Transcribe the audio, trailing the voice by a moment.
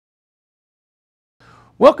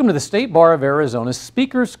Welcome to the State Bar of Arizona's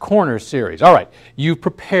Speakers Corner series. All right, you've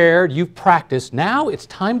prepared, you've practiced, now it's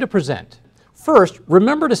time to present. First,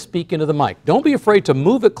 remember to speak into the mic. Don't be afraid to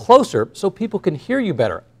move it closer so people can hear you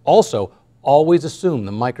better. Also, always assume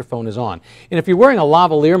the microphone is on. And if you're wearing a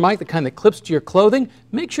lavalier mic, the kind that clips to your clothing,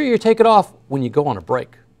 make sure you take it off when you go on a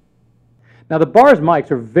break. Now, the bar's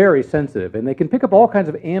mics are very sensitive, and they can pick up all kinds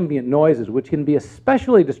of ambient noises, which can be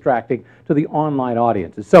especially distracting to the online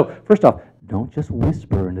audiences. So, first off, don't just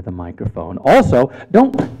whisper into the microphone. Also,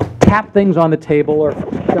 don't tap things on the table or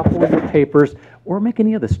shuffle your papers or make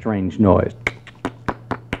any other strange noise.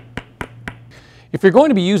 If you're going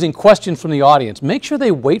to be using questions from the audience, make sure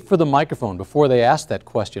they wait for the microphone before they ask that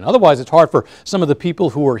question. Otherwise, it's hard for some of the people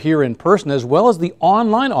who are here in person as well as the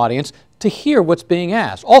online audience to hear what's being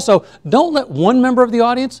asked. Also, don't let one member of the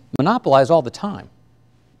audience monopolize all the time.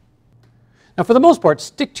 Now, for the most part,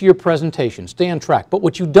 stick to your presentation, stay on track. But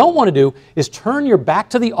what you don't want to do is turn your back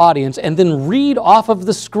to the audience and then read off of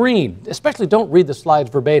the screen. Especially don't read the slides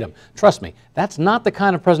verbatim. Trust me, that's not the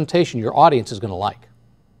kind of presentation your audience is going to like.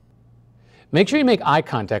 Make sure you make eye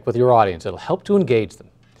contact with your audience. It'll help to engage them.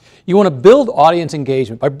 You want to build audience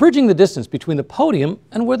engagement by bridging the distance between the podium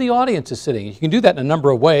and where the audience is sitting. You can do that in a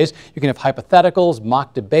number of ways. You can have hypotheticals,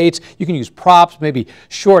 mock debates. You can use props, maybe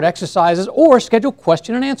short exercises, or schedule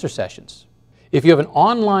question and answer sessions. If you have an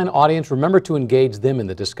online audience, remember to engage them in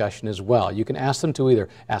the discussion as well. You can ask them to either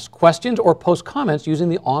ask questions or post comments using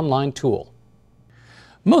the online tool.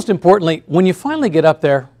 Most importantly, when you finally get up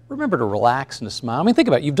there, remember to relax and to smile. I mean, think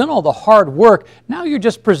about it. You've done all the hard work. Now you're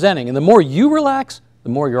just presenting. And the more you relax, the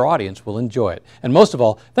more your audience will enjoy it. And most of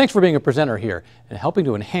all, thanks for being a presenter here and helping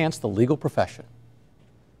to enhance the legal profession.